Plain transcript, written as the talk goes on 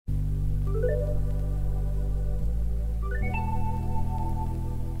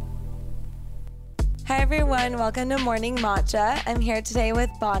Hi everyone, welcome to Morning Matcha. I'm here today with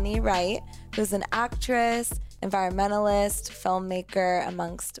Bonnie Wright, who's an actress, environmentalist, filmmaker,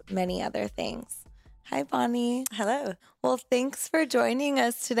 amongst many other things. Hi Bonnie. Hello. Well, thanks for joining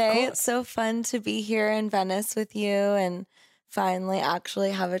us today. It's so fun to be here in Venice with you and finally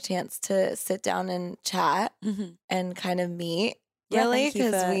actually have a chance to sit down and chat and kind of meet. Yeah, really, thank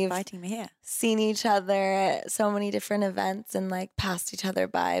you for we've inviting me here. seen each other at so many different events and like passed each other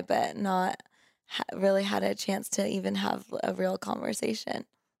by, but not really had a chance to even have a real conversation.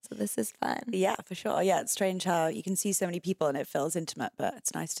 So this is fun. Yeah, for sure. Yeah, it's strange how you can see so many people and it feels intimate, but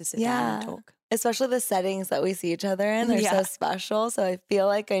it's nice to sit down and talk. Especially the settings that we see each other in. They're so special. So I feel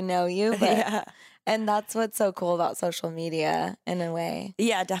like I know you. But, and that's what's so cool about social media in a way.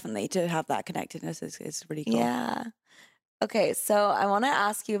 Yeah, definitely. To have that connectedness is really cool. Yeah. Okay, so I want to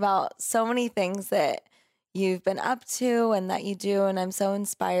ask you about so many things that you've been up to and that you do, and I'm so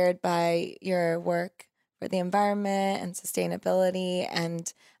inspired by your work for the environment and sustainability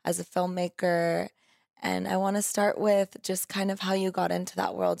and as a filmmaker. And I want to start with just kind of how you got into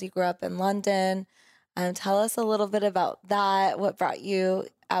that world. You grew up in London. Tell us a little bit about that, what brought you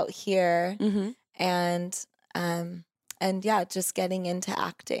out here, and yeah, just getting into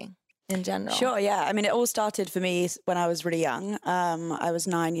acting in general. Sure, yeah. I mean, it all started for me when I was really young. I was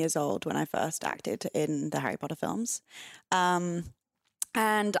 9 years old when I first acted in the Harry Potter films. And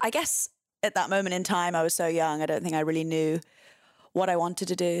I guess at that moment in time, I was so young, I don't think I really knew what I wanted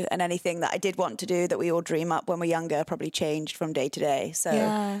to do. And anything that I did want to do that we all dream up when we're younger probably changed from day to day. So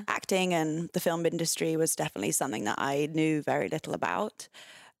acting and the film industry was definitely something that I knew very little about.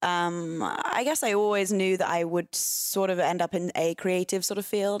 I guess I always knew that I would sort of end up in a creative sort of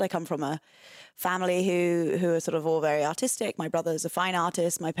field. I come from a family who are sort of all very artistic. My brother's a fine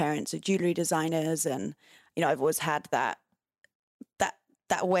artist. My parents are jewelry designers. And, you know, I've always had that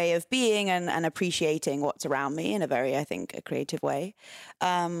way of being and appreciating what's around me in a very, I think, a creative way.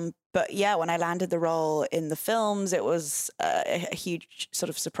 But yeah, when I landed the role in the films, it was a huge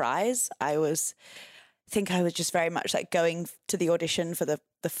sort of surprise. I was just very much like going to the audition for the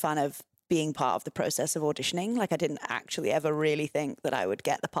fun of being part of the process of auditioning. Like I didn't actually ever really think that I would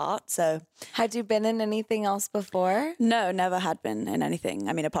get the part. So had you been in anything else before? No, never had been in anything.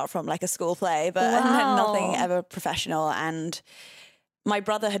 I mean, apart from like a school play, but nothing ever professional. And my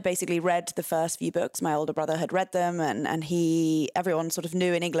brother had basically read the first few books. My older brother had read them and everyone sort of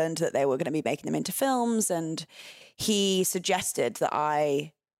knew in England that they were going to be making them into films. And he suggested that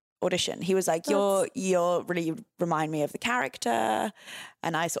I audition. He was like, you're really remind me of the character.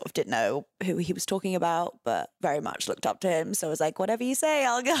 And I sort of didn't know who he was talking about, but very much looked up to him. So I was like, whatever you say,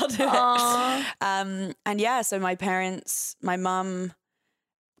 I'll do it. And yeah, so my mum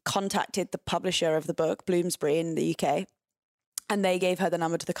contacted the publisher of the book, Bloomsbury in the UK, and they gave her the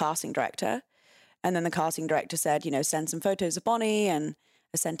number to the casting director. And then the casting director said, you know, send some photos of Bonnie and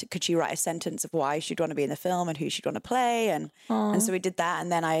could she write a sentence of why she'd want to be in the film and who she'd want to play. And so we did that. And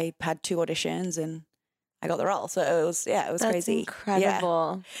then I had 2 auditions and I got the role. So it was That's crazy.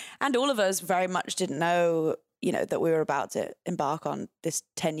 Incredible. Yeah. And all of us very much didn't know, you know, that we were about to embark on this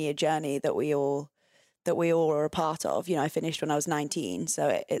 10-year journey that we all were a part of. You know, I finished when I was 19. So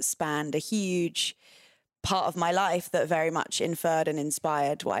it spanned a huge part of my life that very much inferred and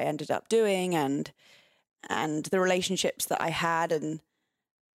inspired what I ended up doing and the relationships that I had and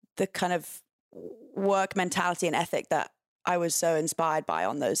the kind of work mentality and ethic that I was so inspired by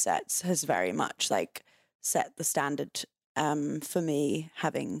on those sets has very much like set the standard for me,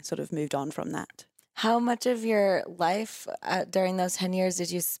 having sort of moved on from that. How much of your life during those 10 years did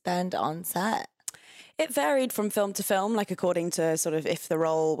you spend on set? It varied from film to film, like according to sort of if the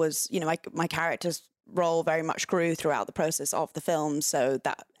role was, you know, my character's role very much grew throughout the process of the film, so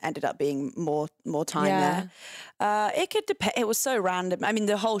that ended up being more time there. It could depend. It was so random. I mean,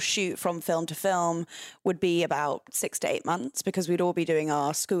 the whole shoot from film to film would be about 6 to 8 months because we'd all be doing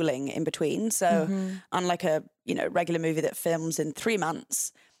our schooling in between. So unlike a regular movie that films in 3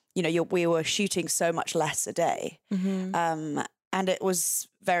 months, you know, we were shooting so much less a day. And it was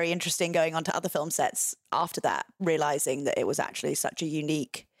very interesting going onto other film sets after that, realizing that it was actually such a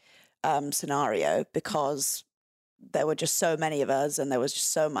unique scenario because there were just so many of us and there was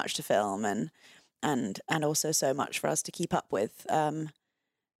just so much to film and also so much for us to keep up with.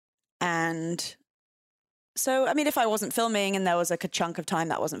 And so, I mean, if I wasn't filming and there was like a chunk of time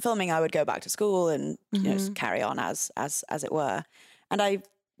that wasn't filming, I would go back to school and you know, carry on as it were. And I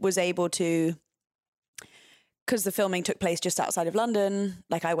was able to, because the filming took place just outside of London,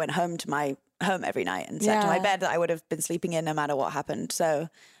 like I went home to my home every night and sat to my bed that I would have been sleeping in no matter what happened. So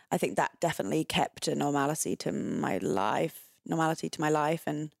I think that definitely kept a normality to my life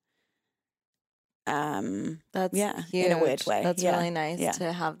and That's huge. in a weird way. That's really nice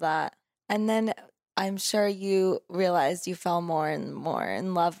to have that. And then I'm sure you realized you fell more and more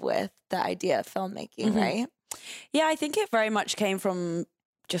in love with the idea of filmmaking, right? Yeah, I think it very much came from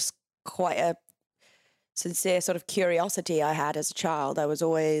just quite a sincere sort of curiosity I had as a child. I was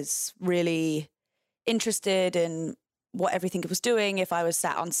always really interested in what everything was doing. If I was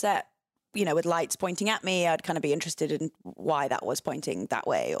sat on set, with lights pointing at me, I'd kind of be interested in why that was pointing that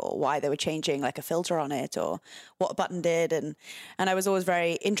way, or why they were changing like a filter on it, or what a button did. And I was always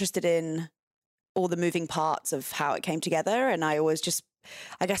very interested in all the moving parts of how it came together. And I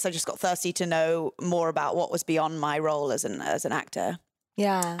guess I just got thirsty to know more about what was beyond my role as an actor.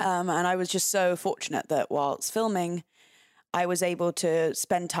 Yeah. And I was just so fortunate that whilst filming, I was able to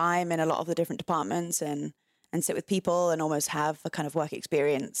spend time in a lot of the different departments and sit with people and almost have a kind of work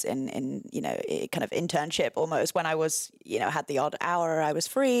experience in a kind of internship almost, when I was, had the odd hour I was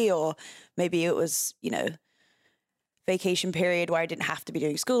free, or maybe it was, vacation period where I didn't have to be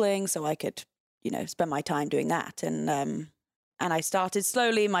doing schooling, so I could, spend my time doing that. And I started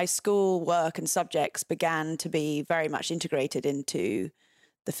slowly, my school work and subjects began to be very much integrated into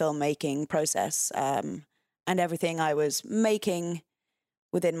the filmmaking process. And everything I was making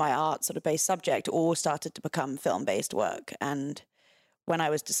within my art sort of based subject all started to become film-based work. And when I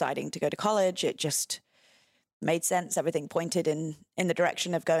was deciding to go to college, it just made sense. Everything pointed in the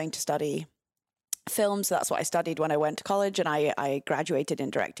direction of going to study film. So that's what I studied when I went to college, and I graduated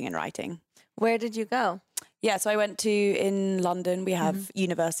in directing and writing. Where did you go? Yeah, so I went in London. We have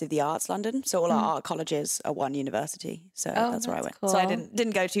University of the Arts London. So all our art colleges are one university. So that's where I went. Cool. So I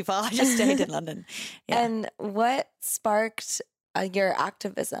didn't go too far. I just stayed in London. Yeah. And what sparked your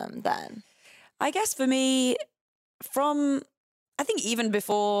activism then? I guess for me, I think even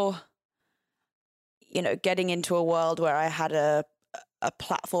before, getting into a world where I had a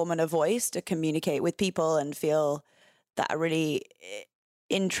platform and a voice to communicate with people and feel that a really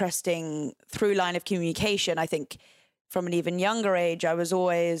interesting through line of communication, I think from an even younger age, I was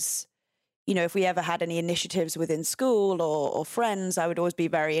always, if we ever had any initiatives within school or friends, I would always be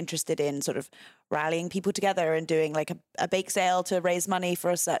very interested in sort of rallying people together and doing like a bake sale to raise money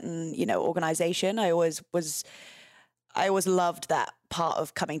for a certain, organization. I always loved that part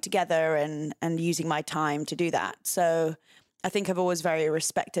of coming together and using my time to do that. So I think I've always very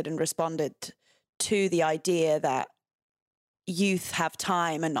respected and responded to the idea that youth have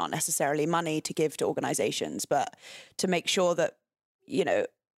time and not necessarily money to give to organizations, but to make sure that,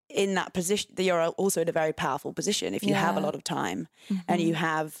 in that position, that you're also in a very powerful position if you have a lot of time and you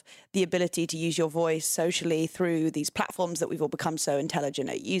have the ability to use your voice socially through these platforms that we've all become so intelligent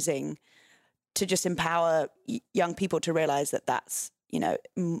at using, to just empower young people to realize that that's,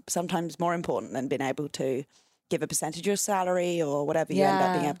 sometimes more important than being able to give a percentage of your salary or whatever you end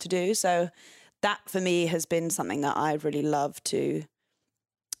up being able to do. So that for me has been something that I really love to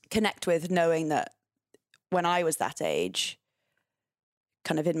connect with, knowing that when I was that age,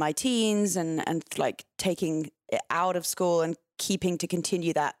 kind of in my teens and like taking it out of school and keeping to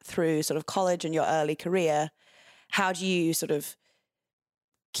continue that through sort of college and your early career, how do you sort of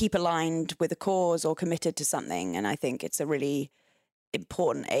keep aligned with a cause or committed to something? And I think it's a really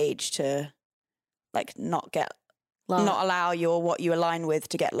important age to like not allow what you align with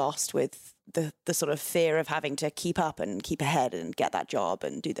to get lost with the sort of fear of having to keep up and keep ahead and get that job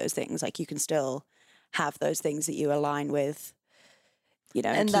and do those things. Like you can still have those things that you align with,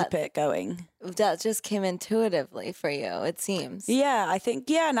 and keep it going. That just came intuitively for you, it seems. Yeah, I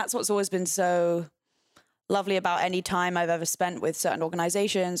think, and that's what's always been so lovely about any time I've ever spent with certain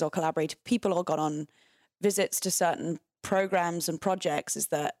organizations or collaborated with people or gone on visits to certain programs and projects, is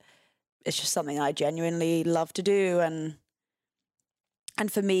that it's just something I genuinely love to do. And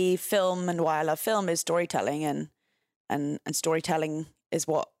for me, film and why I love film is storytelling, and storytelling is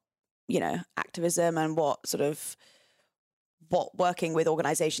what, activism and what working with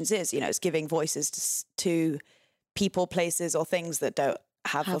organizations is, it's giving voices to people, places or things that don't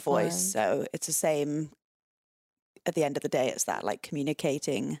have a voice. So it's the same at the end of the day. It's that like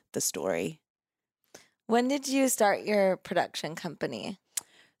communicating the story. When did you start your production company?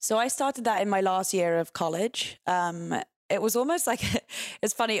 So I started that in my last year of college. It was almost like,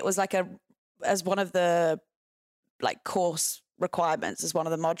 it's funny, it was like as one of the like course requirements, as one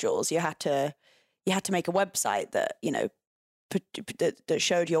of the modules, you had to make a website that, that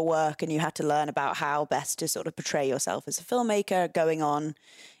showed your work, and you had to learn about how best to sort of portray yourself as a filmmaker going on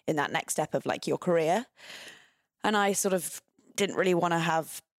in that next step of like your career. And I sort of didn't really want to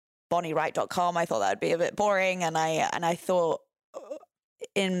have BonnieWright.com. I thought that would be a bit boring. And I thought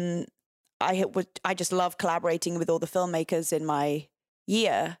I just love collaborating with all the filmmakers in my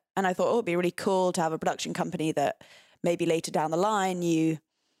year. And I thought, oh, it'd be really cool to have a production company that maybe later down the line it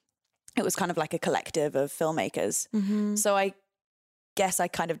was kind of like a collective of filmmakers. So I guess I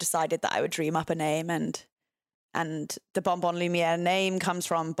kind of decided that I would dream up a name, and the Bonbon Lumiere name comes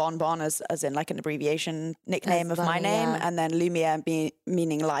from Bonbon as in like an abbreviation nickname That's of my funny, name, yeah. and then Lumiere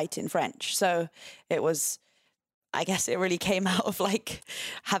meaning light in French. So it was, I guess it really came out of like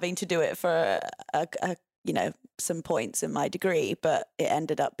having to do it for a you know, some points in my degree, but it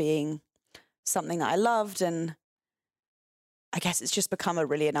ended up being something that I loved, and I guess it's just become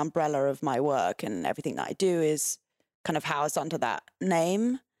an umbrella of my work, and everything that I do is kind of housed under that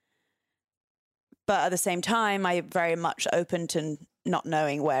name. But at the same time, I'm very much open to not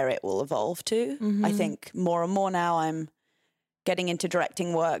knowing where it will evolve to. I think more and more now I'm getting into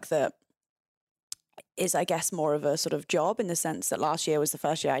directing work that is, I guess, more of a sort of job, in the sense that last year was the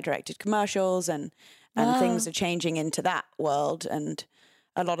first year I directed commercials, and things are changing into that world. And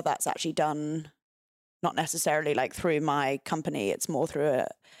a lot of that's actually done not necessarily like through my company. It's more through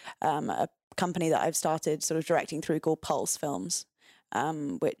a company that I've started sort of directing through called Pulse Films,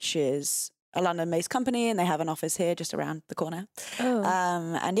 which is a London-based company, and they have an office here just around the corner.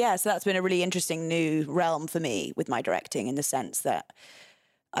 And yeah, so that's been a really interesting new realm for me with my directing, in the sense that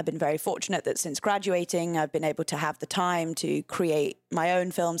I've been very fortunate that since graduating, I've been able to have the time to create my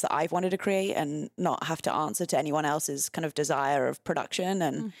own films that I've wanted to create, and not have to answer to anyone else's kind of desire of production.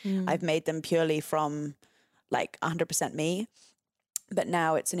 And I've made them purely from like 100% me. But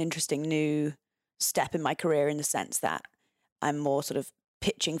now it's an interesting new step in my career, in the sense that I'm more sort of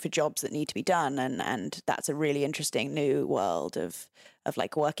pitching for jobs that need to be done. And that's a really interesting new world of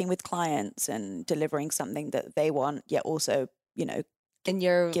like working with clients and delivering something that they want, yet also, you know, in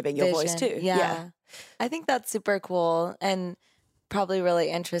your giving your voice too. Yeah. I think that's super cool, and probably really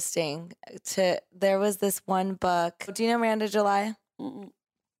interesting. There was this one book. Do you know Miranda July?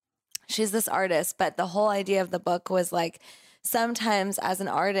 She's this artist, but the whole idea of the book was like, sometimes as an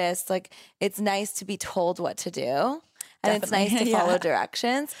artist, like, it's nice to be told what to do. And It's nice to follow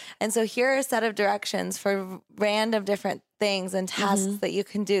directions. And so here are a set of directions for random different things and tasks that you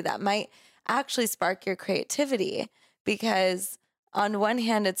can do that might actually spark your creativity. Because on one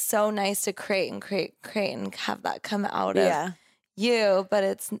hand, it's so nice to create and have that come out of you, but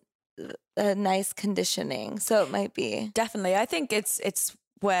it's a nice conditioning. So it might be. Definitely. I think it's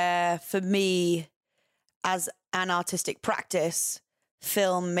where, for me, as an artistic practice,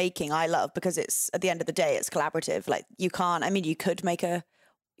 filmmaking I love, because it's, at the end of the day, it's collaborative. Like, you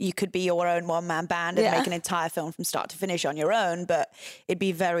could be your own one-man band and make an entire film from start to finish on your own, but it'd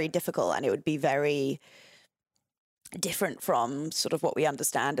be very difficult, and it would be very different from sort of what we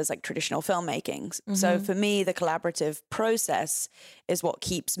understand as like traditional filmmaking. So for me, the collaborative process is what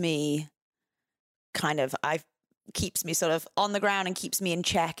keeps me keeps me sort of on the ground and keeps me in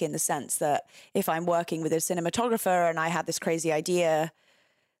check, in the sense that if I'm working with a cinematographer and I have this crazy idea,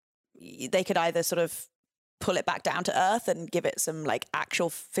 they could either sort of pull it back down to earth and give it some like actual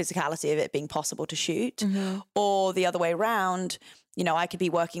physicality of it being possible to shoot, or the other way around. You know, I could be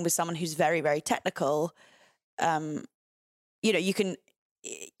working with someone who's very, very technical. You know, you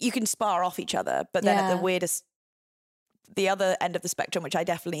can spar off each other, but then at the other end of the spectrum, which I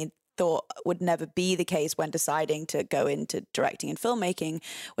definitely thought would never be the case when deciding to go into directing and filmmaking,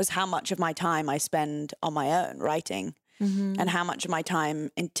 was how much of my time I spend on my own writing, and how much of my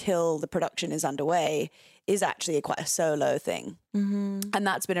time until the production is underway is actually quite a solo thing. And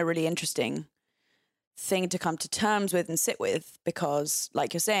that's been a really interesting thing to come to terms with and sit with, because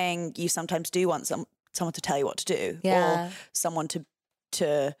like you're saying, you sometimes do want someone to tell you what to do, or someone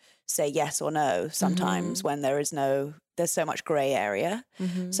to say yes or no sometimes, when there's so much gray area.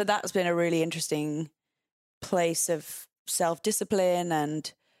 So that's been a really interesting place of self-discipline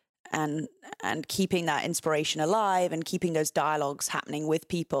and keeping that inspiration alive, and keeping those dialogues happening with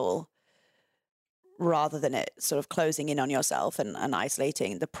people, rather than it sort of closing in on yourself and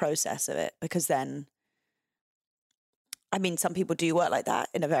isolating the process of it. Because then, I mean, some people do work like that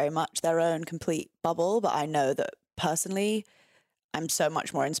in a very much their own complete bubble, but I know that personally, I'm so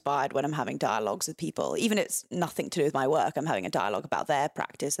much more inspired when I'm having dialogues with people. Even if it's nothing to do with my work, I'm having a dialogue about their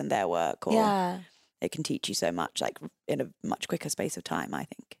practice and their work, or it can teach you so much, like in a much quicker space of time, I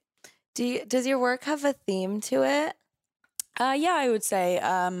think. Does your work have a theme to it? Yeah, I would say.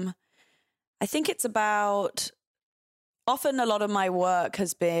 I think it's about, often a lot of my work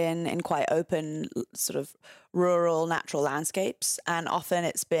has been in quite open, sort of rural, natural landscapes. And often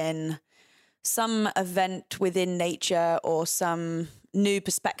it's been some event within nature or some new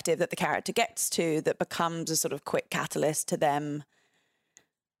perspective that the character gets to that becomes a sort of quick catalyst to them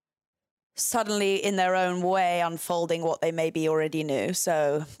suddenly in their own way unfolding what they maybe already knew.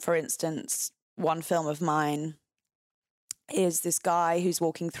 So, for instance, one film of mine is this guy who's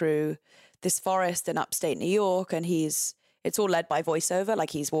walking through this forest in upstate New York, and it's all led by voiceover,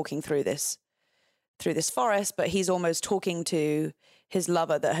 like he's walking through this forest, but he's almost talking to his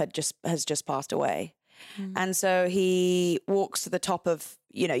lover that has just passed away. And so he walks to the top of,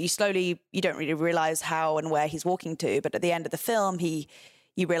 you don't really realize how and where he's walking to, but at the end of the film,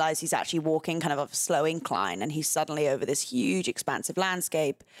 you realize he's actually walking kind of a slow incline, and he's suddenly over this huge expansive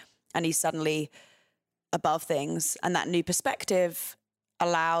landscape, and he's suddenly above things. And that new perspective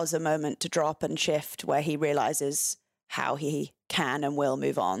allows a moment to drop and shift where he realizes how he can and will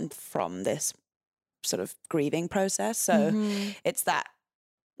move on from this sort of grieving process. So it's that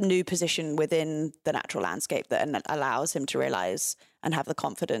new position within the natural landscape that allows him to realize and have the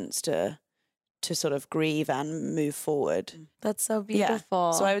confidence to sort of grieve and move forward. That's so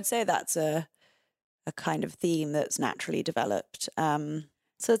beautiful. Yeah. So I would say that's a kind of theme that's naturally developed.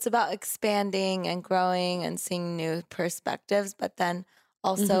 So it's about expanding and growing and seeing new perspectives, but then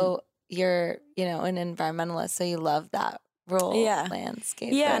also you're, an environmentalist, so you love that rural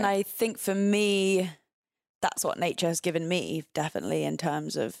landscape. Yeah, there. and I think for me, that's what nature has given me, definitely, in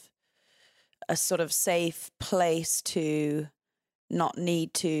terms of a sort of safe place to not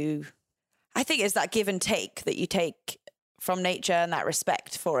need to. I think it's that give and take that you take from nature and that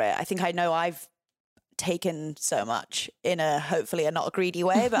respect for it. I know I've taken so much in hopefully a not greedy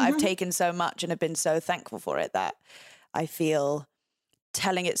way, but I've taken so much and have been so thankful for it that I feel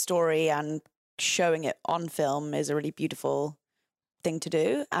telling its story and showing it on film is a really beautiful thing to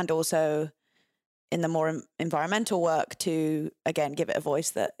do. And also in the more environmental work to, again, give it a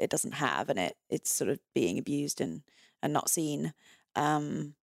voice that it doesn't have, and it's sort of being abused and not seen.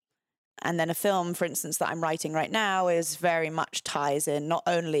 And then a film, for instance, that I'm writing right now is very much ties in not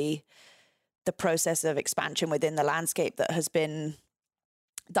only the process of expansion within the landscape that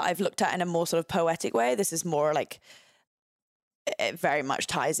I've looked at in a more sort of poetic way. This is more like, it very much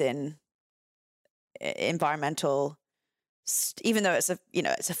ties in environmental, even though it's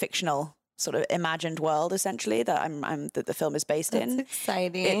a fictional sort of imagined world essentially that that the film is based in. That's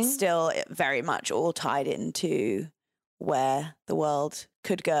exciting. It's still very much all tied into where the world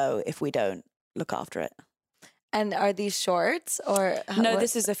could go if we don't look after it. And are these shorts or no?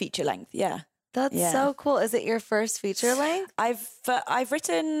 This is a feature length. Yeah. That's so cool. Is it your first feature length? I've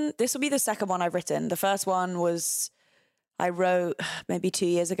written, this will be the second one I've written. The first one I wrote maybe 2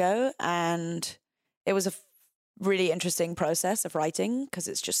 years ago, and it was a really interesting process of writing because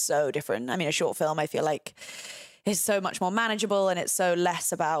it's just so different. I mean, a short film, I feel like, is so much more manageable, and it's so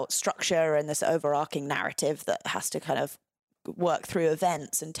less about structure and this overarching narrative that has to kind of work through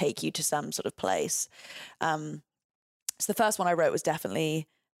events and take you to some sort of place. So the first one I wrote was definitely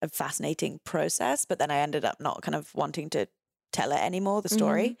a fascinating process, but then I ended up not kind of wanting to tell it anymore, the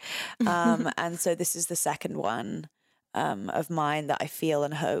story. And so this is the second one of mine that I feel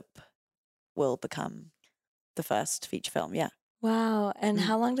and hope will become the first feature film. Yeah. Wow. And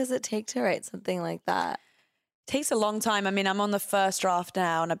how long does it take to write something like that? It takes a long time. I mean, I'm on the first draft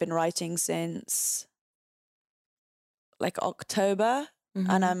now, and I've been writing since like October.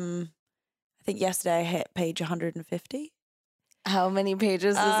 And I think yesterday I hit page 150. How many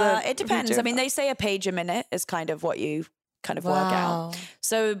pages is it? It depends. I mean, they say a page a minute is kind of what you kind of work out.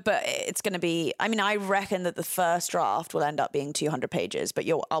 So, but it's going to be, I mean, I reckon that the first draft will end up being 200 pages, but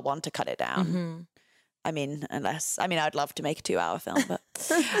I'll want to cut it down. I mean, I'd love to make a 2-hour film, but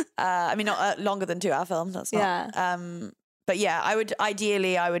I mean, not longer than 2-hour films. That's not. Yeah. But yeah, I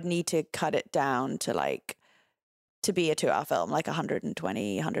would need to cut it down to be a 2-hour film, like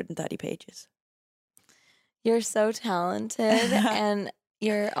 120, 130 pages. You're so talented and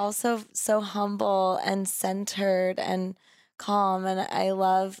you're also so humble and centered and calm. And I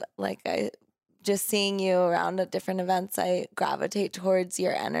love, just seeing you around at different events, I gravitate towards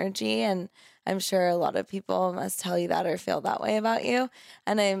your energy. And I'm sure a lot of people must tell you that or feel that way about you.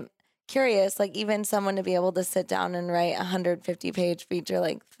 And I'm curious, even someone to be able to sit down and write a 150-page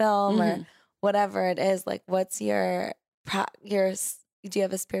feature-length film or whatever it is, what's do you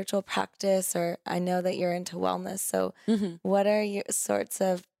have a spiritual practice? Or I know that you're into wellness. So what are your sorts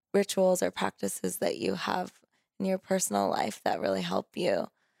of rituals or practices that you have in your personal life that really help you?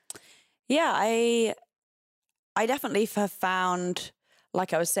 Yeah, I definitely have found,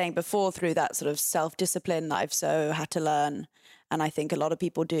 like I was saying before, through that sort of self-discipline that I've so had to learn. And I think a lot of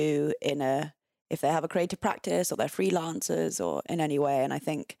people do if they have a creative practice or they're freelancers or in any way. And I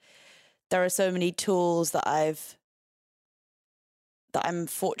think there are so many tools that I'm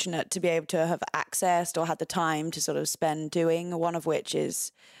fortunate to be able to have accessed or had the time to sort of spend doing, one of which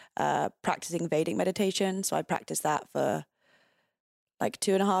is practicing Vedic meditation. So I practiced that for like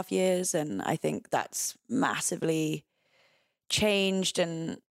 2.5 years. And I think that's massively changed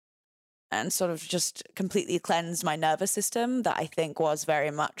and sort of just completely cleansed my nervous system that I think was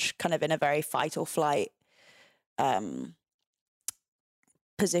very much kind of in a very fight or flight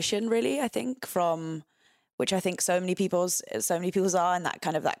position, really, I think, from which I think so many people's are, and that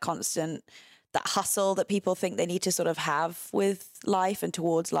kind of that constant, that hustle that people think they need to sort of have with life and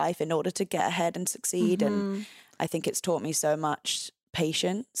towards life in order to get ahead and succeed. And I think it's taught me so much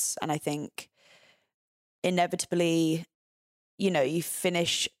patience. And I think inevitably, you know, you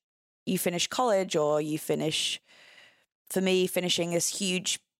finish college, or you finish, for me, finishing this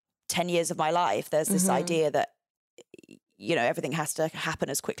huge 10 years of my life, there's this idea that, you know, everything has to happen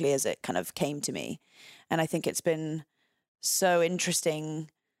as quickly as it kind of came to me. And I think it's been so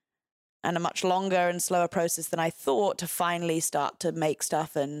interesting and a much longer and slower process than I thought to finally start to make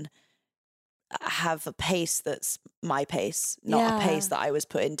stuff and have a pace that's my pace, not a pace that I was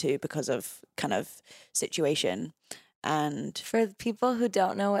put into because of kind of situation. And for people who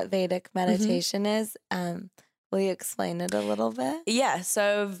don't know what Vedic meditation is, will you explain it a little bit? Yeah.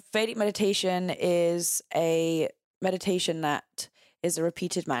 So Vedic meditation is a meditation that is a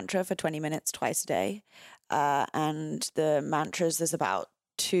repeated mantra for 20 minutes twice a day. And the mantras, there's about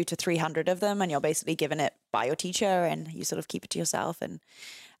 200 to 300 of them, and you're basically given it by your teacher and you sort of keep it to yourself. And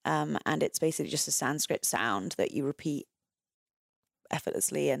it's basically just a Sanskrit sound that you repeat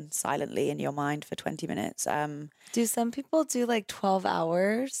effortlessly and silently in your mind for 20 minutes. Do some people do like 12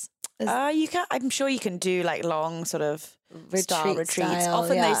 hours? You can. I'm sure you can do like long sort of retreats.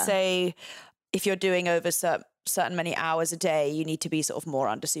 Often they say if you're doing over certain many hours a day, you need to be sort of more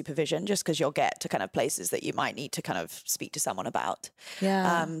under supervision, just because you'll get to kind of places that you might need to kind of speak to someone about.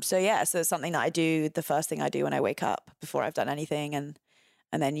 So it's something that I do, the first thing I do when I wake up before I've done anything, and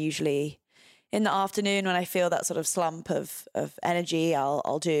then usually in the afternoon when I feel that sort of slump of energy,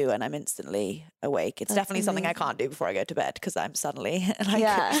 I'll do, and I'm instantly awake. It's definitely something I can't do before I go to bed, because I'm suddenly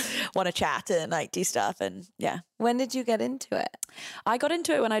want to chat and like do stuff. And when did you get into it? I got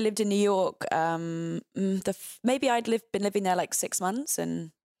into it when I lived in New York. Maybe I'd been living there like 6 months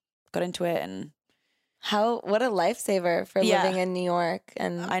and got into it. And what a lifesaver for living in New York.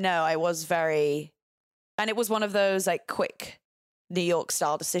 And I know, I was and it was one of those like quick New York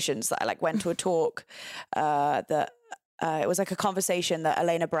style decisions that I like went to a talk that it was like a conversation that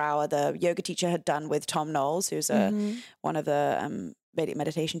Elena Brower, the yoga teacher, had done with Tom Knowles, who's one of the Vedic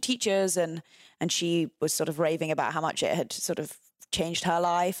meditation teachers, and she was sort of raving about how much it had sort of changed her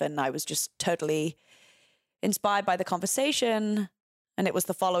life, and I was just totally inspired by the conversation. And it was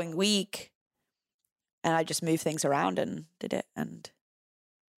the following week, and I just moved things around and did it, and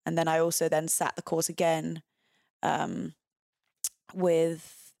then I also then sat the course again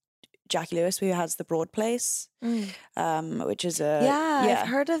with Jackie Lewis, who has the Broad Place, which is I've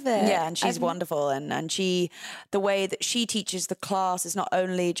heard of it. Yeah, and she's wonderful, and she, the way that she teaches the class is not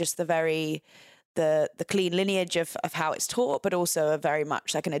only just the clean lineage of how it's taught, but also a very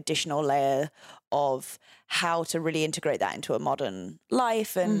much like an additional layer of how to really integrate that into a modern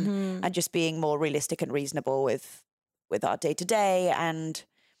life, and just being more realistic and reasonable with our day to day, and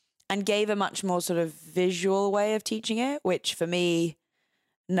gave a much more sort of visual way of teaching it, which for me,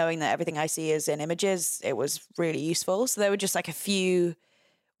 knowing that everything I see is in images, it was really useful. So there were just like a few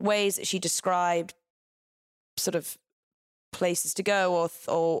ways that she described sort of places to go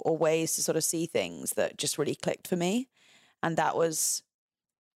or ways to sort of see things that just really clicked for me. And that was,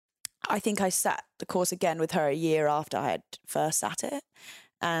 I think I sat the course again with her a year after I had first sat it.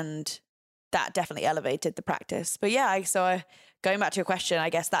 And that definitely elevated the practice. But going back to your question, I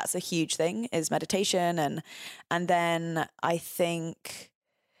guess that's a huge thing, is meditation. And then I think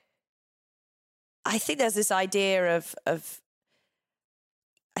there's this idea of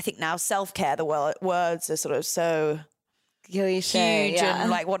I think now self-care, the words are sort of so huge,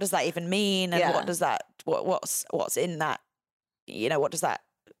 and like, what does that even mean? And what does that, what's in that, you know, what does that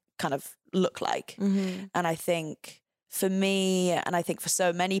kind of look like? And I think for me, and I think for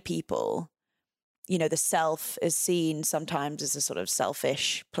so many people, you know, the self is seen sometimes as a sort of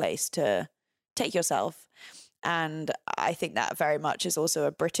selfish place to take yourself. And I think that very much is also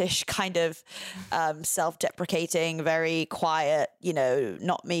a British kind of self-deprecating, very quiet, you know,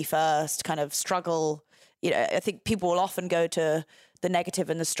 not me first kind of struggle. You know, I think people will often go to the negative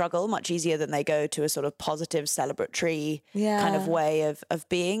and the struggle much easier than they go to a sort of positive, celebratory kind of way of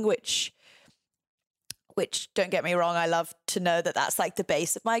being, which don't get me wrong, I love to know that that's like the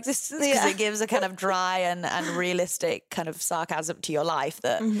base of my existence, because it gives a kind of dry and realistic kind of sarcasm to your life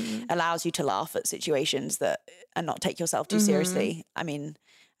that allows you to laugh at situations and not take yourself too seriously. I mean,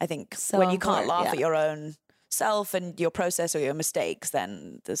 I think So when you can't important, laugh yeah. at your own self and your process or your mistakes,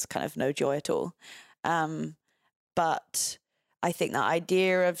 then there's kind of no joy at all. But I think that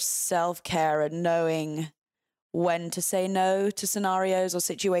idea of self-care and knowing when to say no to scenarios or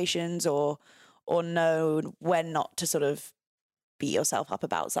situations, or know when not to sort of beat yourself up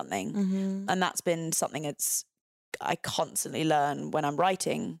about something. Mm-hmm. And that's been something I constantly learn when I'm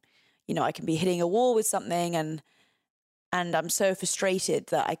writing. You know, I can be hitting a wall with something and I'm so frustrated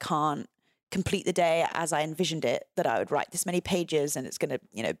that I can't complete the day as I envisioned it, that I would write this many pages and it's going to,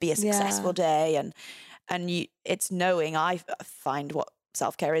 you know, be a successful day. It's knowing, I find what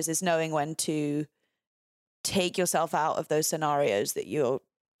self-care is knowing when to take yourself out of those scenarios that you're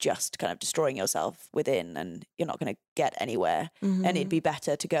just kind of destroying yourself within and you're not going to get anywhere. Mm-hmm. And it'd be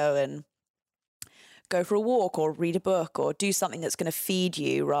better to go for a walk or read a book or do something that's going to feed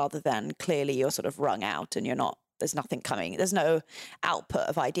you, rather than clearly you're sort of wrung out and there's nothing coming. There's no output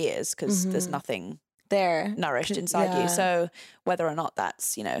of ideas because there's nothing there nourished inside you. So whether or not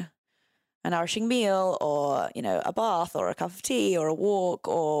that's, you know, a nourishing meal or, you know, a bath or a cup of tea or a walk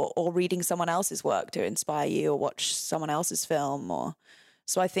or reading someone else's work to inspire you or watch someone else's film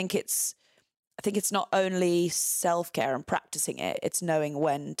so I think it's not only self-care and practicing it, it's knowing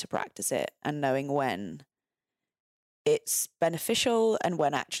when to practice it and knowing when it's beneficial and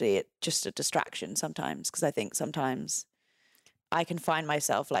when actually it's just a distraction sometimes. Because I think sometimes I can find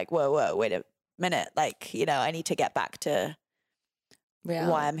myself like, whoa, wait a minute. Like, you know, I need to get back to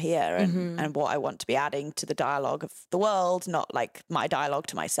why I'm here and what I want to be adding to the dialogue of the world, not like my dialogue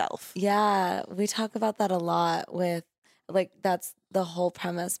to myself. Yeah, we talk about that a lot with, like, that's the whole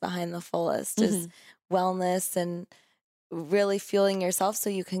premise behind The Fullest is wellness and really fueling yourself so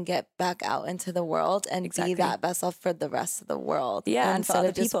you can get back out into the world and be that vessel for the rest of the world. Yeah, and for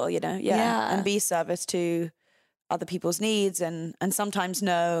other people, you know, and be service to other people's needs and sometimes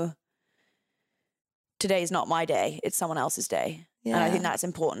know today's not my day, it's someone else's day. Yeah. And I think that's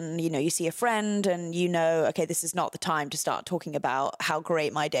important. You know, you see a friend and you know, okay, this is not the time to start talking about how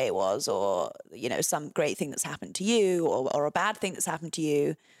great my day was or, you know, some great thing that's happened to you or a bad thing that's happened to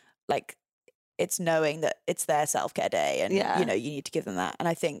you. Like, it's knowing that it's their self-care day and, you know, you need to give them that. And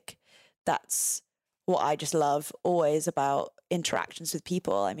I think that's what I just love always about interactions with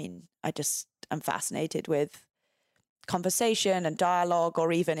people. I mean, I'm fascinated with conversation and dialogue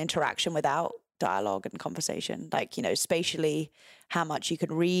or even interaction without dialogue and conversation, like, you know, spatially, how much you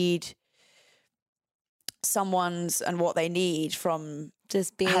can read someone's and what they need from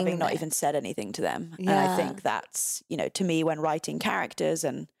just being having not even said anything to them. And I think that's, you know, to me, when writing characters,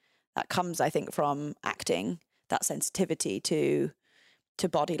 and that comes, I think, from acting, that sensitivity to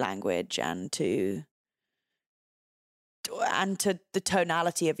body language and to the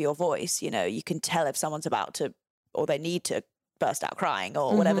tonality of your voice. You know, you can tell if someone's about to, or they need to burst out crying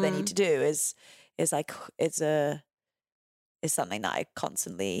or whatever they need to do is like, is something that I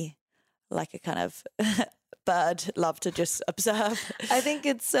constantly, like a kind of bird, love to just observe. I think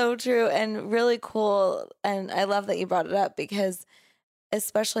it's so true and really cool. And I love that you brought it up because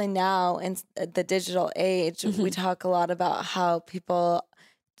especially now in the digital age, we talk a lot about how people,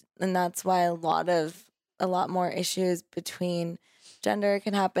 and that's why a lot more issues between gender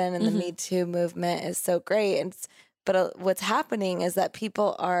can happen, and the Me Too movement is so great. But what's happening is that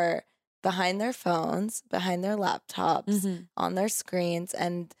people are behind their phones, behind their laptops, on their screens,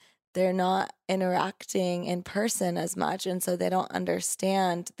 and they're not interacting in person as much. And so they don't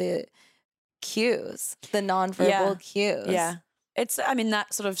understand the cues, the nonverbal cues. Yeah. I mean,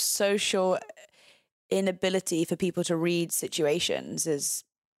 that sort of social inability for people to read situations is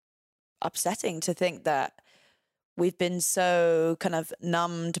upsetting, to think that we've been so kind of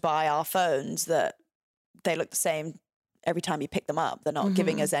numbed by our phones that they look the same every time you pick them up. They're not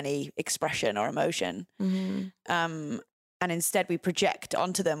giving us any expression or emotion. And instead we project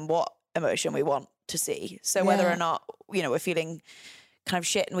onto them what emotion we want to see. So whether or not, you know, we're feeling kind of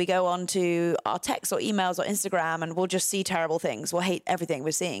shit and we go on to our texts or emails or Instagram and we'll just see terrible things. We'll hate everything we're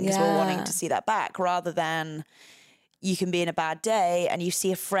seeing because we're wanting to see that back, rather than you can be in a bad day and you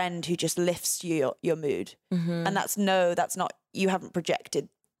see a friend who just lifts your mood. And that's not, you haven't projected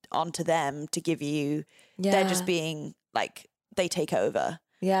onto them to give you, they're just being like, they take over.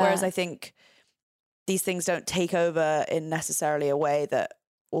 Whereas I think these things don't take over in necessarily a way that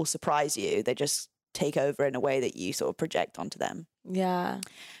will surprise you. They just take over in a way that you sort of project onto them. And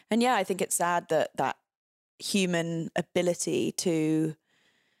I think it's sad that human ability to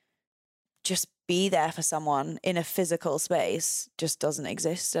just be there for someone in a physical space just doesn't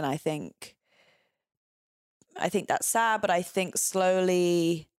exist. And I think that's sad, but I think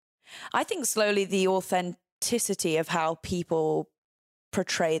slowly the authenticity of how people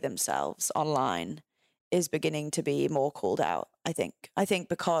portray themselves online is beginning to be more called out, I think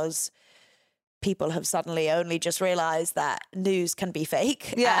because people have suddenly only just realized that news can be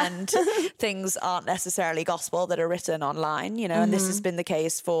fake and things aren't necessarily gospel that are written online, and this has been the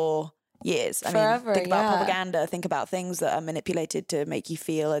case for years. Forever, think about propaganda, think about things that are manipulated to make you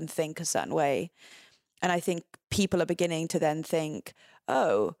feel and think a certain way. And I think people are beginning to then think,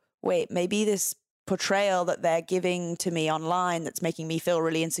 oh, wait, maybe this portrayal that they're giving to me online that's making me feel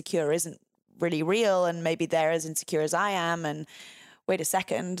really insecure isn't really real, and maybe they're as insecure as I am. And wait a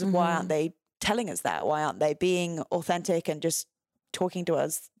second, why aren't they telling us that? Why aren't they being authentic and just talking to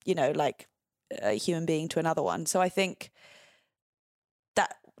us, like a human being to another one? So I think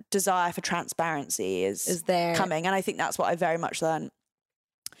that desire for transparency is there coming. And I think that's what I very much learned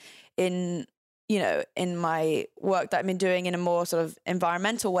in my work that I've been doing in a more sort of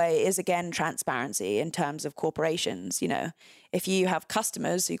environmental way is, again, transparency in terms of corporations. If you have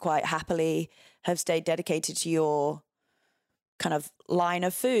customers who quite happily have stayed dedicated to your kind of line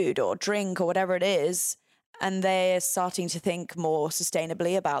of food or drink or whatever it is, and they're starting to think more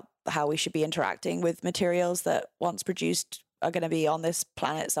sustainably about how we should be interacting with materials that once produced are going to be on this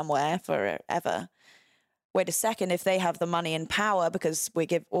planet somewhere forever. Wait a second, if they have the money and power because we're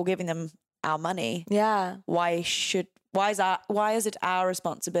giving them our money, why is it our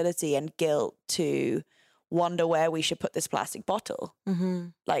responsibility and guilt to wonder where we should put this plastic bottle?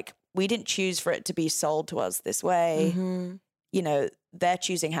 Like, we didn't choose for it to be sold to us this way. They're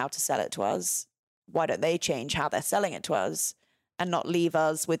choosing how to sell it to us. Why don't they change how they're selling it to us and not leave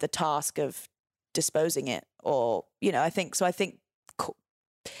us with the task of disposing it? Or I think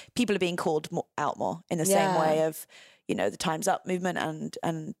people are being called out more in the same way of the Time's Up movement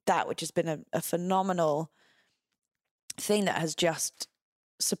and that, which has been a phenomenal thing that has just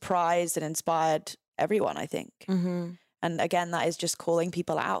surprised and inspired everyone, I think. And again, that is just calling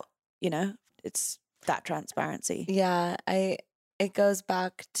people out, it's that transparency. Yeah, it goes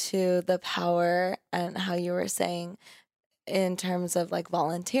back to the power and how you were saying in terms of like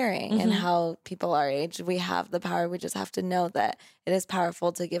volunteering and how people our age, we have the power. We just have to know that it is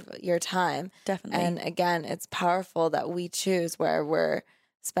powerful to give your time. Definitely. And again, it's powerful that we choose where we're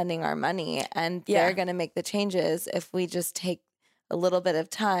spending our money, and they're going to make the changes if we just take a little bit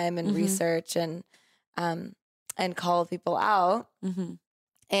of time and research and call people out.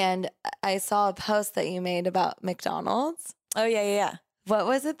 And I saw a post that you made about McDonald's. Oh, yeah. What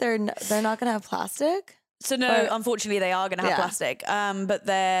was it? They're not going to have plastic? So no, unfortunately they are going to have plastic, but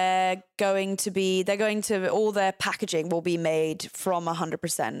all their packaging will be made from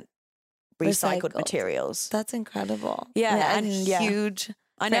 100% recycled materials. That's incredible. Yeah. And huge.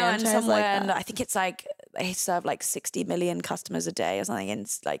 I know. And somewhere, and I think it's like, they serve like 60 million customers a day or something. And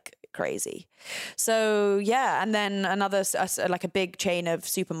it's like crazy. So yeah. And then another, like a big chain of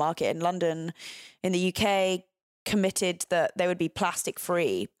supermarket in London, in the UK, committed that they would be plastic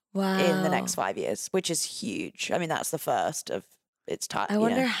free in the next 5 years, which is huge. I mean, that's the first of its type. I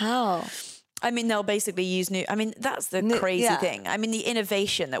wonder how. I mean, they'll basically use that's the crazy thing. I mean, the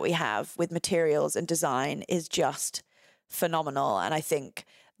innovation that we have with materials and design is just phenomenal. And I think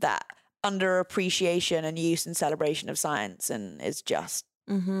that underappreciation and use and celebration of science is just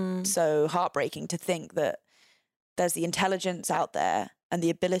so heartbreaking to think that there's the intelligence out there and the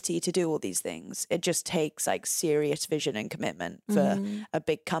ability to do all these things. It just takes like serious vision and commitment for a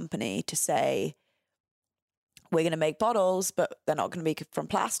big company to say, we're going to make bottles, but they're not going to be from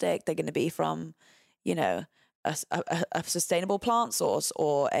plastic. They're going to be from, a sustainable plant source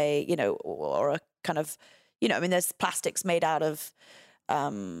or or a kind of, there's plastics made out of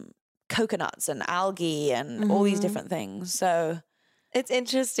coconuts and algae and all these different things. So it's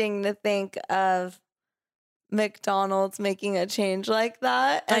interesting to think of McDonald's making a change like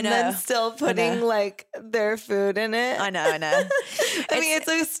that and then still putting like their food in it. I know. I mean, it's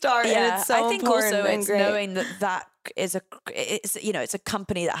a start and it's so I think important also and it's great. knowing that it's a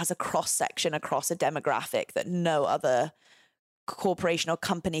company that has a cross section across a demographic that no other corporation or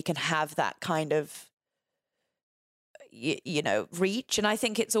company can have that kind of reach. And I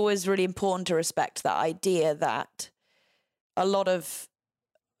think it's always really important to respect that idea that a lot of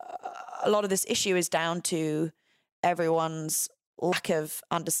this issue is down to everyone's lack of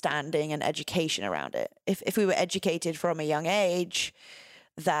understanding and education around it. If we were educated from a young age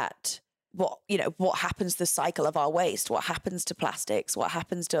that what happens to the cycle of our waste, what happens to plastics, what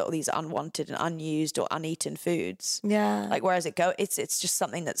happens to all these unwanted and unused or uneaten foods. Yeah. Like, where does it go? It's just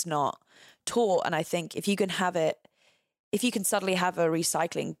something that's not taught. And I think if you can suddenly have a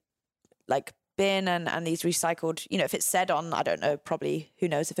recycling like bin and these recycled, if it's said on, I don't know, probably who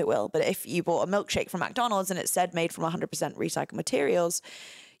knows if it will, but if you bought a milkshake from McDonald's and it said made from 100% recycled materials,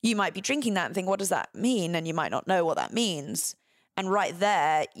 you might be drinking that and think, what does that mean? And you might not know what that means. And right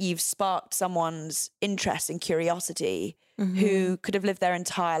there, you've sparked someone's interest and curiosity who could have lived their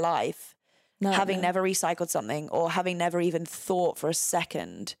entire life having never recycled something or having never even thought for a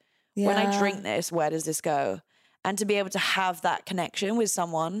second, when I drink this, where does this go? And to be able to have that connection with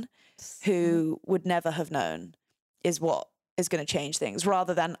someone who would never have known is what is going to change things,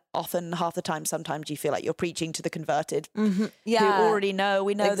 rather than often half the time, sometimes you feel like you're preaching to the converted who already know,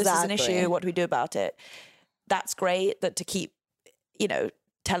 we know this is an issue. What do we do about it? That's great that to keep,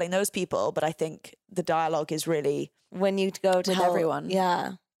 telling those people. But I think the dialogue is really when you go to everyone.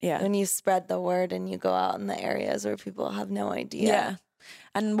 Yeah. When you spread the word and you go out in the areas where people have no idea. Yeah.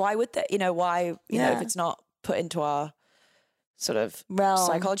 And why would they, why, if it's not put into our sort of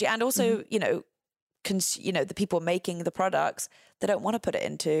psychology, and also, the people making the products, they don't want to put it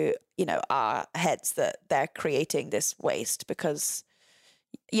into, our heads that they're creating this waste because,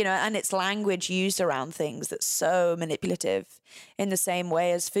 and it's language used around things that's so manipulative in the same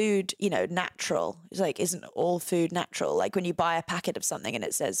way as food, natural. It's like, isn't all food natural? Like when you buy a packet of something and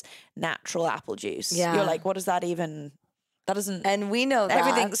it says natural apple juice, you're like, what does that even, that doesn't. And we know that.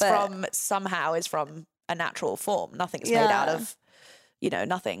 Everything's somehow is from a natural form. Nothing's made out of,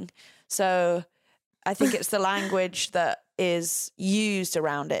 nothing. So I think it's the language that is used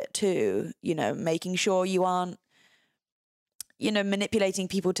around it too, making sure you aren't, manipulating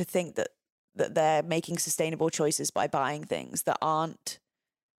people to think that they're making sustainable choices by buying things that aren't,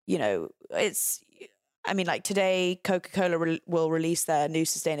 like today, Coca-Cola will release their new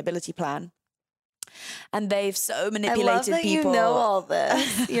sustainability plan. And they've so manipulated I love that people. You know all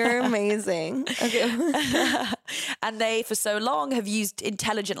this. You're amazing. Okay. And they, for so long, have used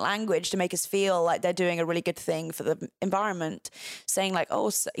intelligent language to make us feel like they're doing a really good thing for the environment, saying like,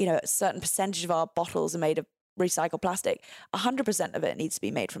 a certain percentage of our bottles are made of recycled plastic. 100% of it needs to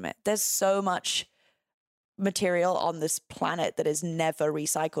be made from it. There's so much material on this planet that is never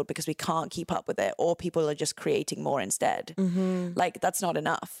recycled because we can't keep up with it, or people are just creating more instead. Like that's not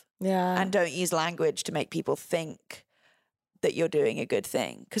enough. And don't use language to make people think that you're doing a good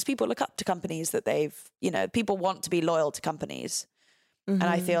thing, because people look up to companies that people want to be loyal to companies. And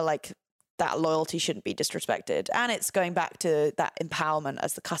I feel like that loyalty shouldn't be disrespected. And it's going back to that empowerment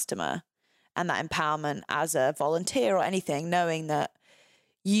as the customer and that empowerment as a volunteer or anything, knowing that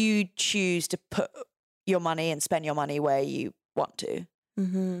you choose to put your money and spend your money where you want to.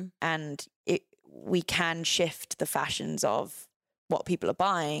 And we can shift the fashions of what people are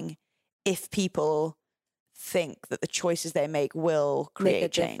buying if people think that the choices they make will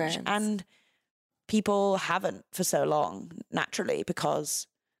create change. Difference. And people haven't for so long, naturally, because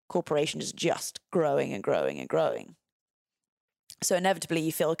corporations is just growing and growing and growing. So inevitably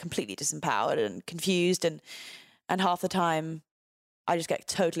you feel completely disempowered and confused, and half the time I just get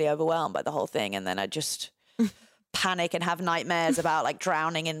totally overwhelmed by the whole thing, and then I just panic and have nightmares about like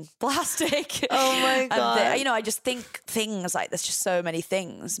drowning in plastic. Oh my God. And I just think things like there's just so many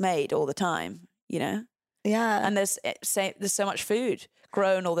things made all the time, Yeah. And there's so much food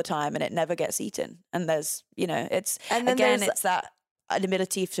grown all the time and it never gets eaten. And there's, it's that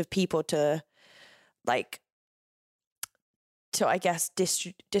ability for people to I guess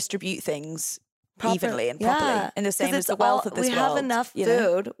distribute things evenly and properly, in the same as the wealth of this world. We have enough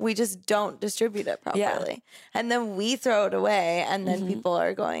food, we just don't distribute it properly. And then we throw it away, and then people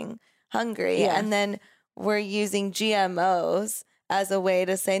are going hungry. And then we're using GMOs as a way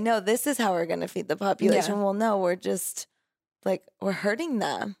to say, no, this is how we're going to feed the population. Well, no, we're just we're hurting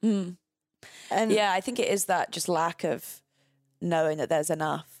them. And I think it is that just lack of knowing that there's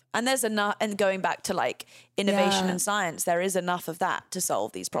enough. And there's enough, and going back to like innovation and science, there is enough of that to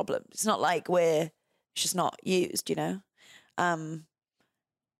solve these problems. It's not like it's just not used, And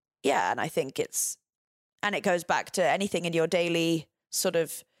I think it goes back to anything in your daily sort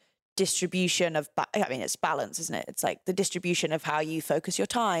of distribution of, it's balance, isn't it? It's like the distribution of how you focus your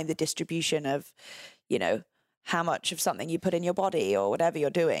time, the distribution of, how much of something you put in your body or whatever you're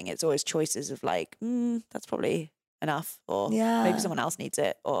doing. It's always choices of like, that's probably enough, or maybe someone else needs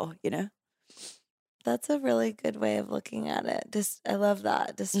it, or That's a really good way of looking at it. I love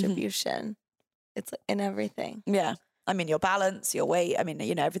that distribution. It's in everything. Yeah. I mean, your balance, your weight,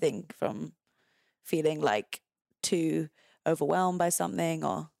 everything from feeling like too overwhelmed by something,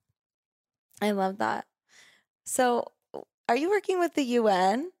 or. I love that. So are you working with the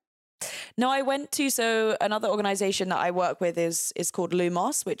UN? No, I went to, another organization that I work with is called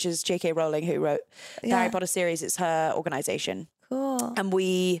Lumos, which is J.K. Rowling, who wrote the Harry Potter series. It's her organization. Cool. And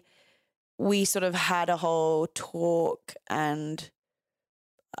we we sort of had a whole talk and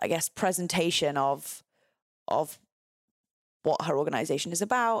I guess presentation of what her organization is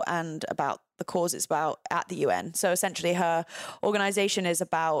about and about the cause it's about at the UN. So essentially her organization is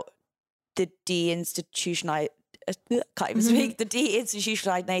about the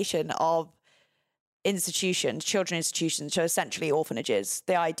deinstitutionalization of institutions, children institutions, so essentially orphanages.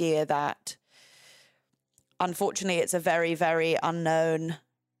 The idea that unfortunately it's a very, very unknown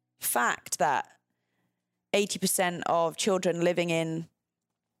fact that 80% of children living in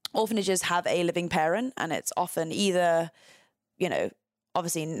orphanages have a living parent, and it's often either, you know,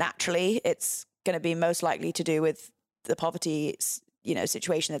 obviously naturally it's going to be most likely to do with the poverty, you know,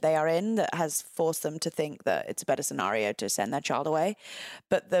 situation that they are in that has forced them to think that it's a better scenario to send their child away.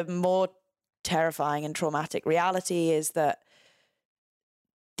 But the more terrifying and traumatic reality is that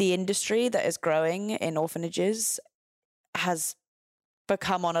the industry that is growing in orphanages has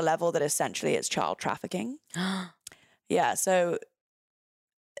become on a level that essentially it's child trafficking. Yeah, so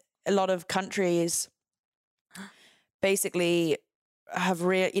a lot of countries basically have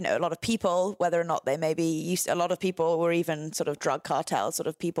you know, a lot of people, whether or not they may be used, a lot of people were even sort of drug cartel sort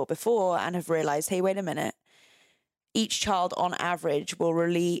of people before and have realized, hey, wait a minute, each child on average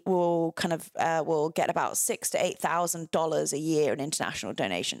will get about $6,000 to $8,000 a year in international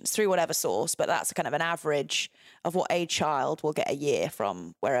donations through whatever source, but that's kind of an average of what a child will get a year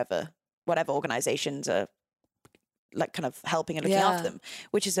from whatever organizations are like kind of helping and looking after them,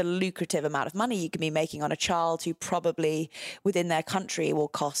 which is a lucrative amount of money you can be making on a child who probably within their country will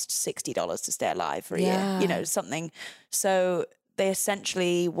cost $60 to stay alive for a year, you know, something. So they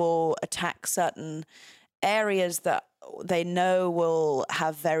essentially will attack certain areas that they know will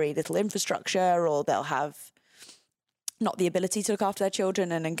have very little infrastructure, or they'll have not the ability to look after their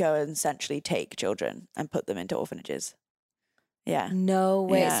children, and then go and essentially take children and put them into orphanages. Yeah. No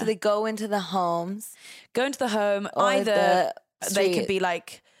way. Yeah. So they go into the homes. Go into the home. Either they could be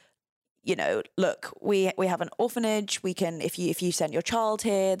like, you know, look, we have an orphanage. We can, if you send your child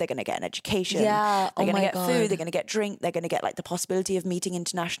here, they're going to get an education. Yeah. They're going to get food. They're going to get drink. They're going to get like the possibility of meeting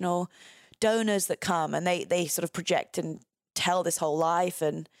international donors that come, and they sort of project and tell this whole life.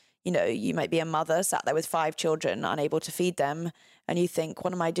 And, you know, you might be a mother sat there with 5 children, unable to feed them. And you think,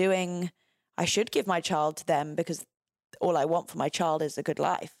 what am I doing? I should give my child to them because all I want for my child is a good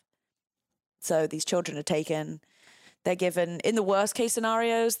life. So these children are taken, they're given, in the worst case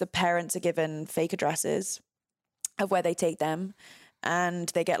scenarios, the parents are given fake addresses of where they take them, and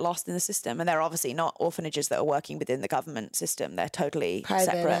they get lost in the system. And they're obviously not orphanages that are working within the government system. They're totally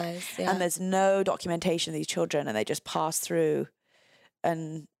separate. Yeah. And there's no documentation of these children, and they just pass through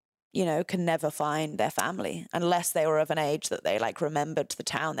and, you know, can never find their family unless they were of an age that they like remembered the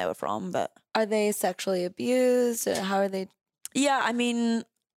town they were from. But are they sexually abused? How are they? Yeah, I mean,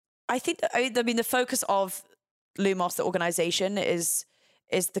 I think the focus of Lumos, the organization, is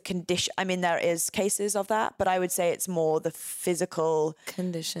the condition. I mean, there is cases of that, but I would say it's more the physical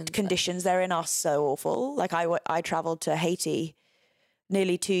conditions they're in are so awful. Like I traveled to Haiti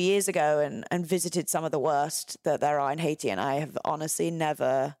nearly 2 years ago and visited some of the worst that there are in Haiti, and I have honestly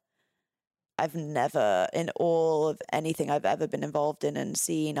I've never, in all of anything I've ever been involved in and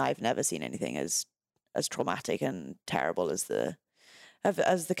seen, I've never seen anything as traumatic and terrible as the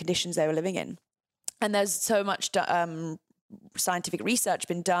conditions they were living in. And there's so much scientific research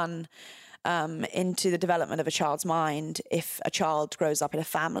been done into the development of a child's mind if a child grows up in a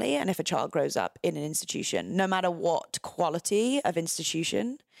family and if a child grows up in an institution, no matter what quality of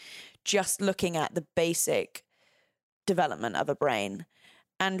institution, just looking at the basic development of a brain.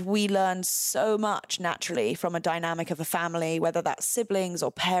 And we learn so much naturally from a dynamic of a family, whether that's siblings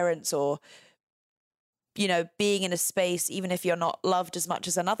or parents or, you know, being in a space, even if you're not loved as much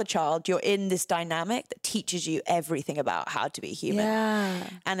as another child, you're in this dynamic that teaches you everything about how to be human. Yeah.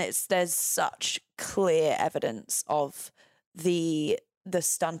 And there's such clear evidence of the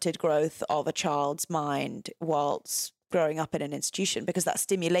stunted growth of a child's mind whilst growing up in an institution, because that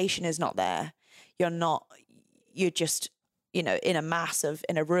stimulation is not there. You're just, you know, in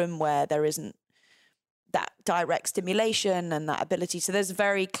a room where there isn't that direct stimulation and that ability. So there's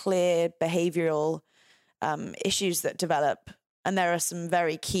very clear behavioral issues that develop. And there are some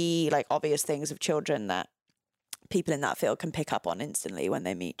very key, like obvious things of children that people in that field can pick up on instantly when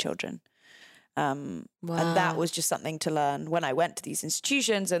they meet children. Wow. And that was just something to learn when I went to these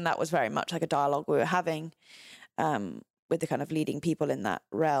institutions. And that was very much like a dialogue we were having with the kind of leading people in that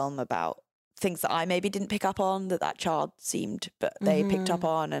realm about things that I maybe didn't pick up on that child seemed, but they picked up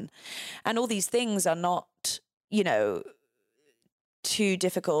on. And all these things are not, you know, too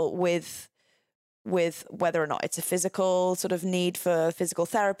difficult with with whether or not it's a physical sort of need for physical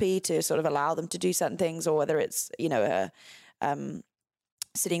therapy to sort of allow them to do certain things, or whether it's, you know,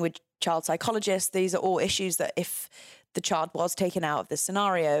 sitting with child psychologists. These are all issues that if the child was taken out of this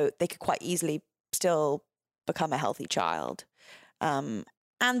scenario, they could quite easily still become a healthy child. And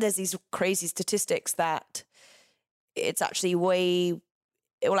there's these crazy statistics that it's actually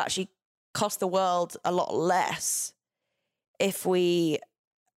it will actually cost the world a lot less if we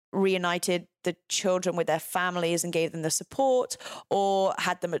reunited the children with their families and gave them the support, or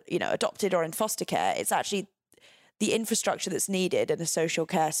had them, you know, adopted or in foster care. It's actually the infrastructure that's needed in a social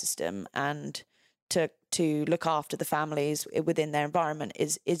care system and to look after the families within their environment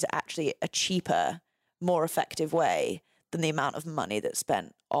is actually a cheaper, more effective way than the amount of money that's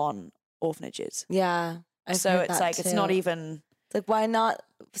spent on orphanages. Yeah. So it's like, it's not even... It's like, why not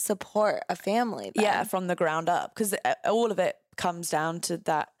support a family then? Yeah, from the ground up. Because all of it comes down to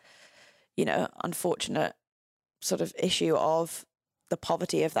that, you know, unfortunate sort of issue of the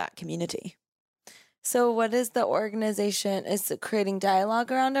poverty of that community. So what is the organization? Is it creating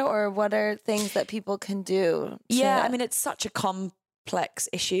dialogue around it, or what are things that people can do? Yeah, I mean, it's such a complex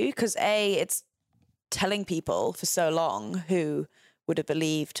issue because it's telling people for so long who would have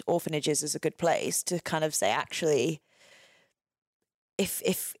believed orphanages is a good place to kind of say, actually,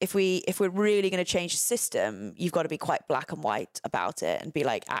 if we're really going to change the system, you've got to be quite black and white about it and be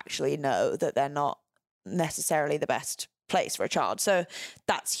like, actually, no, that they're not necessarily the best place for a child. So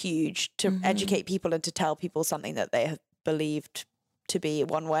that's huge, to educate people and to tell people something that they have believed to be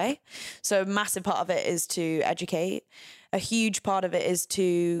one way. So a massive part of it is to educate. A huge part of it is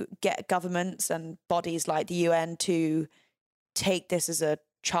to get governments and bodies like the UN to take this as a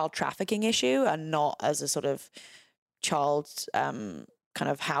child trafficking issue and not as a sort of child kind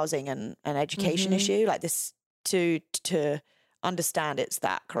of housing and education issue like this, to understand it's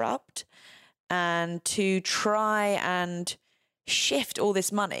that corrupt, and to try and shift all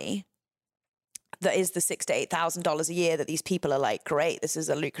this money that is the $6,000 to $8,000 a year that these people are like, great, this is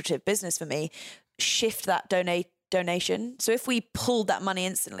a lucrative business for me, shift that donation. So if we pulled that money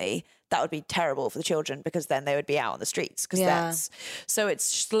instantly, that would be terrible for the children, because then they would be out on the streets. So it's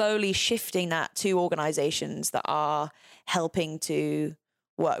slowly shifting that to organizations that are helping to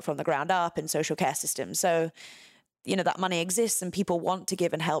work from the ground up in social care systems. So, you know, that money exists and people want to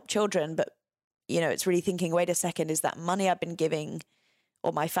give and help children, but, you know, it's really thinking, wait a second, is that money I've been giving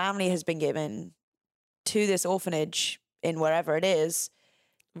or my family has been given to this orphanage in wherever it is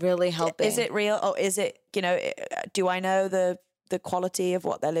really helping? Is it real, or is it, you know, do I know the quality of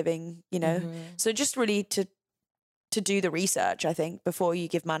what they're living, you know? So just really to do the research, I think, before you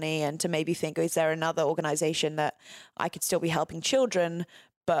give money, and to maybe think, is there another organization that I could still be helping children,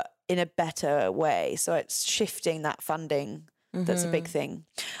 but in a better way? So it's shifting that funding. That's a big thing.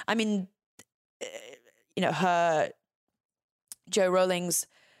 I mean, you know, Jo Rowling's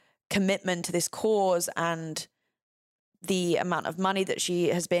commitment to this cause and the amount of money that she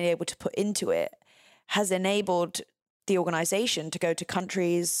has been able to put into it has enabled the organization to go to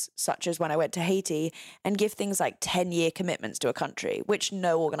countries such as when I went to Haiti and give things like 10-year commitments to a country, which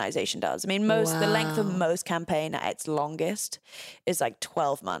no organization does. I mean, the length of most campaign at its longest is like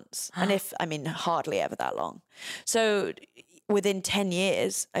 12 months. And hardly ever that long. So within 10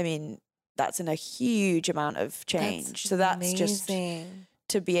 years, I mean, that's in a huge amount of change. That's amazing. Just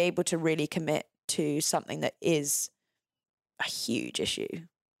to be able to really commit to something that is a huge issue,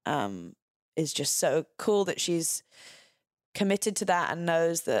 is just so cool that she's committed to that and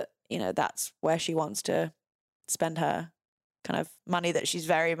knows that, you know, that's where she wants to spend her kind of money that she's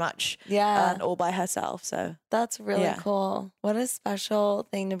very much earned all by herself. So that's really cool. What a special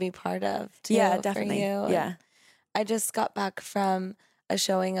thing to be part of too, definitely. For you. Yeah. I just got back from a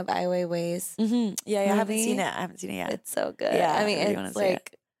showing of Ai Weiwei's I haven't seen it yet. It's so good. Yeah, I mean, really it's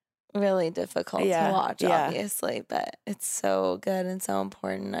like really difficult to watch, obviously, but it's so good and so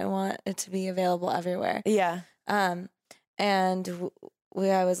important. I want it to be available everywhere. Yeah. And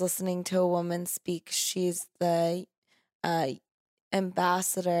I was listening to a woman speak. She's the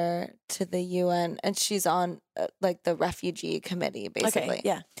ambassador to the UN, and she's on like the refugee committee, basically. Okay,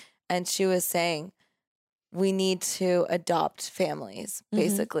 yeah. And she was saying, we need to adopt families,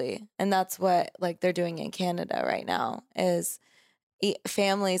 basically. And that's what like they're doing in Canada right now is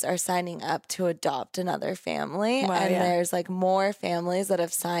families are signing up to adopt another family. Wow, and there's like more families that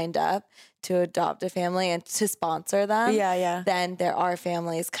have signed up to adopt a family and to sponsor them than there are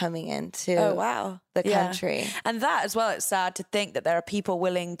families coming into the country. And that as well, it's sad to think that there are people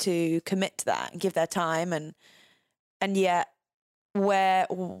willing to commit to that and give their time, and yet where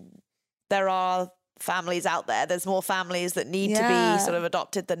there are families out there. There's more families that need to be sort of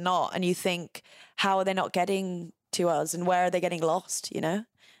adopted than not. And you think, how are they not getting to us, and where are they getting lost, you know?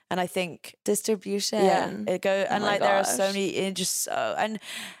 And I think distribution. Yeah, it go and like there are so gosh. many, it just so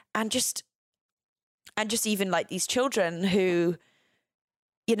and just even like these children who,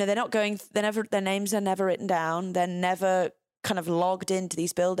 you know, they're not going, they're never, their names are never written down. They're never kind of logged into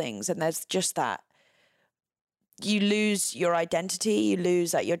these buildings, and there's just that. You lose your identity. You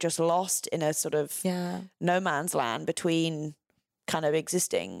lose that. You're just lost in a sort of no man's land between kind of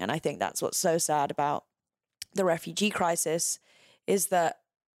existing. And I think that's what's so sad about the refugee crisis, is that,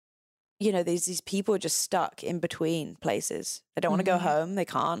 you know, these people are just stuck in between places. They don't want to go home. They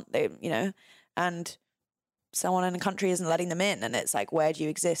can't. They, you know, and someone in a country isn't letting them in, and it's like, where do you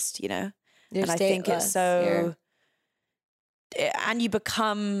exist? You know, You're and I think it's so. Here. And you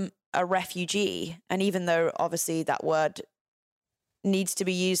become a refugee, and even though obviously that word needs to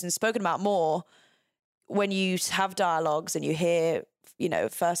be used and spoken about more, when you have dialogues and you hear, you know,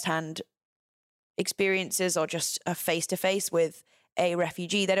 firsthand experiences or just a face-to-face with a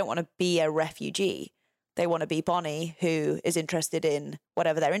refugee, they don't want to be a refugee. They want to be Bonnie, who is interested in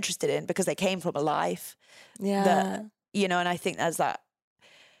whatever they're interested in because they came from a life that, you know, and I think there's that,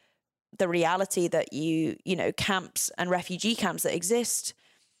 the reality that you know, camps and refugee camps that exist,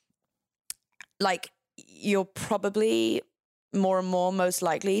 like, you're probably more and more most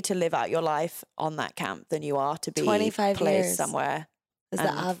likely to live out your life on that camp than you are to be 25 placed years somewhere is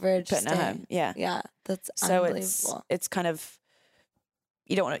the average put in a home. Yeah, that's so unbelievable. it's kind of,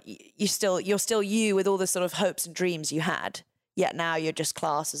 you don't want to, you're still you with all the sort of hopes and dreams you had, yet now you're just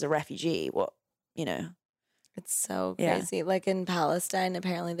classed as a refugee. What, you know, it's so crazy. Like in Palestine,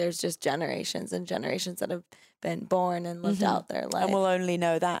 apparently there's just generations and generations that have been born and lived out their life, and we'll only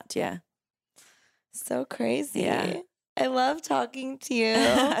know that. So crazy. Yeah. I love talking to you.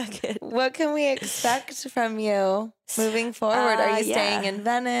 What can we expect from you moving forward? Are you staying in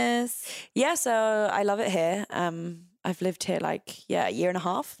Venice? Yeah, so I love it here. I've lived here like, a year and a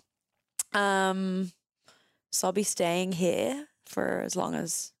half. So I'll be staying here for as long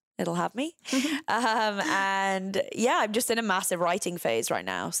as it'll have me. And yeah, I'm just in a massive writing phase right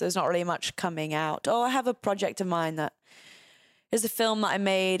now. So there's not really much coming out. Oh, I have a project of mine that is a film that I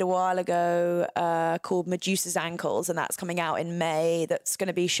made a while ago called Medusa's Ankles, and that's coming out in May. That's going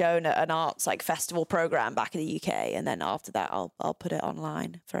to be shown at an arts like festival program back in the UK, and then after that, I'll put it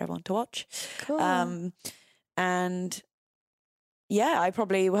online for everyone to watch. Cool. And yeah,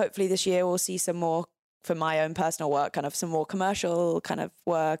 hopefully this year we'll see some more for my own personal work, kind of some more commercial kind of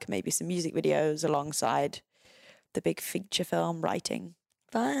work, maybe some music videos alongside the big feature film writing.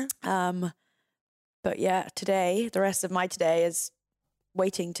 Fun. But yeah, the rest of my today is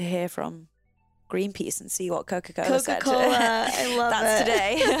waiting to hear from Greenpeace and see what Coca-Cola said. I love That's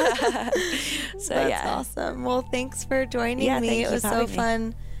it. Today. So That's awesome. Well, thanks for joining me. It was so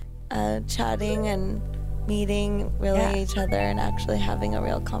fun chatting and meeting each other and actually having a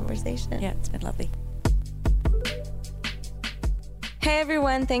real conversation. Yeah, it's been lovely. Hey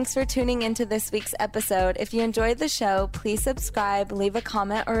everyone, thanks for tuning into this week's episode. If you enjoyed the show, please subscribe, leave a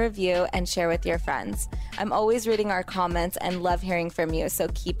comment or review, and share with your friends. I'm always reading our comments and love hearing from you, so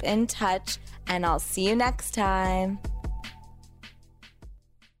keep in touch, and I'll see you next time.